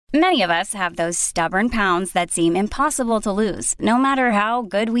Many of us have those stubborn pounds that seem impossible to lose, no matter how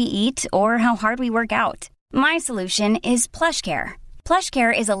good we eat or how hard we work out. My solution is PlushCare.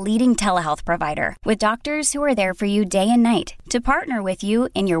 PlushCare is a leading telehealth provider with doctors who are there for you day and night to partner with you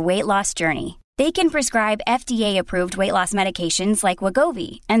in your weight loss journey. They can prescribe FDA-approved weight loss medications like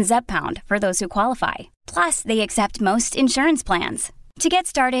Wegovy and Zepbound for those who qualify. Plus, they accept most insurance plans. To get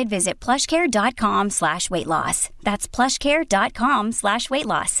started, visit plushcare.com/weightloss. That's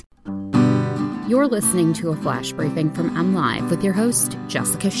plushcare.com/weightloss. You're listening to a flash briefing from MLive with your host,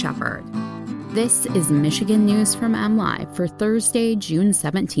 Jessica Shepard. This is Michigan News from MLive for Thursday, June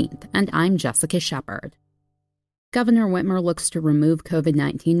 17th, and I'm Jessica Shepard. Governor Whitmer looks to remove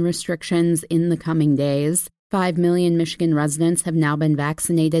COVID-19 restrictions in the coming days. 5 million Michigan residents have now been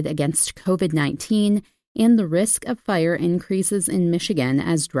vaccinated against COVID-19, and the risk of fire increases in Michigan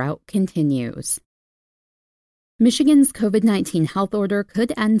as drought continues. Michigan's COVID-19 health order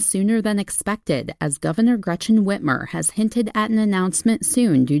could end sooner than expected, as Governor Gretchen Whitmer has hinted at an announcement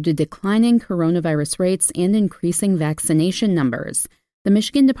soon due to declining coronavirus rates and increasing vaccination numbers. The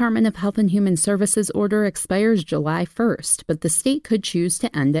Michigan Department of Health and Human Services order expires July 1st, but the state could choose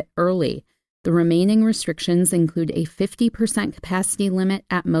to end it early. The remaining restrictions include a 50% capacity limit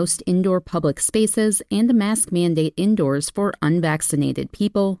at most indoor public spaces and a mask mandate indoors for unvaccinated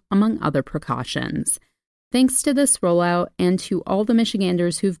people, among other precautions. Thanks to this rollout and to all the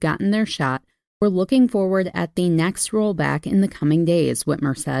Michiganders who've gotten their shot, we're looking forward at the next rollback in the coming days,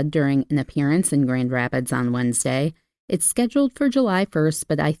 Whitmer said during an appearance in Grand Rapids on Wednesday. It's scheduled for July 1st,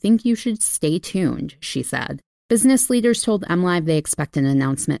 but I think you should stay tuned, she said. Business leaders told MLive they expect an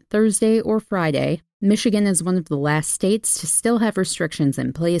announcement Thursday or Friday. Michigan is one of the last states to still have restrictions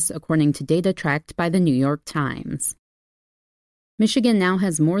in place, according to data tracked by the New York Times. Michigan now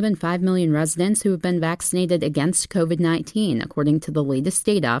has more than 5 million residents who have been vaccinated against COVID-19, according to the latest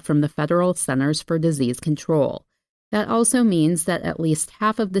data from the Federal Centers for Disease Control. That also means that at least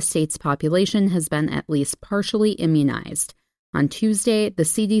half of the state's population has been at least partially immunized. On Tuesday, the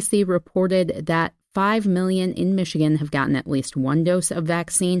CDC reported that 5 million in Michigan have gotten at least one dose of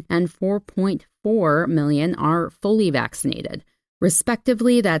vaccine, and 4.4 million are fully vaccinated.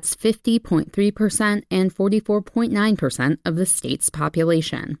 Respectively, that's 50.3% and 44.9% of the state's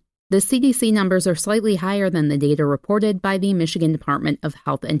population. The CDC numbers are slightly higher than the data reported by the Michigan Department of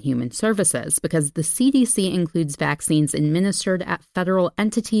Health and Human Services because the CDC includes vaccines administered at federal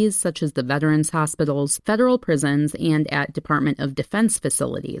entities such as the Veterans Hospitals, federal prisons, and at Department of Defense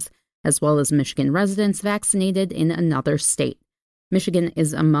facilities, as well as Michigan residents vaccinated in another state. Michigan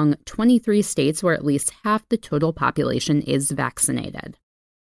is among 23 states where at least half the total population is vaccinated.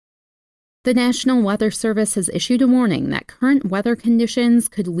 The National Weather Service has issued a warning that current weather conditions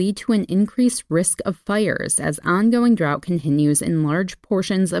could lead to an increased risk of fires as ongoing drought continues in large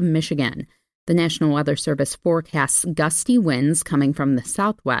portions of Michigan. The National Weather Service forecasts gusty winds coming from the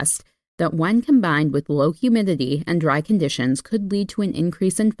southwest that, when combined with low humidity and dry conditions, could lead to an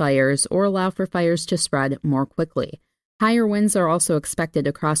increase in fires or allow for fires to spread more quickly. Higher winds are also expected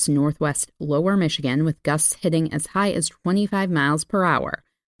across northwest lower Michigan, with gusts hitting as high as 25 miles per hour.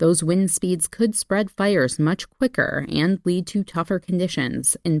 Those wind speeds could spread fires much quicker and lead to tougher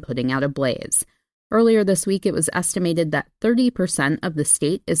conditions in putting out a blaze. Earlier this week, it was estimated that 30% of the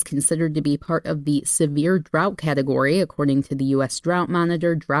state is considered to be part of the severe drought category, according to the U.S. Drought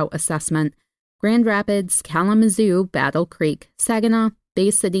Monitor Drought Assessment. Grand Rapids, Kalamazoo, Battle Creek, Saginaw, Bay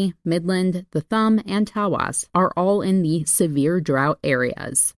City, Midland, The Thumb, and Tawas are all in the severe drought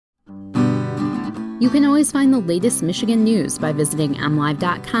areas. You can always find the latest Michigan news by visiting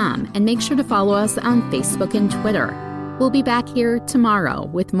mlive.com, and make sure to follow us on Facebook and Twitter. We'll be back here tomorrow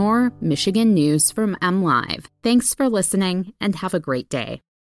with more Michigan news from MLive. Thanks for listening, and have a great day.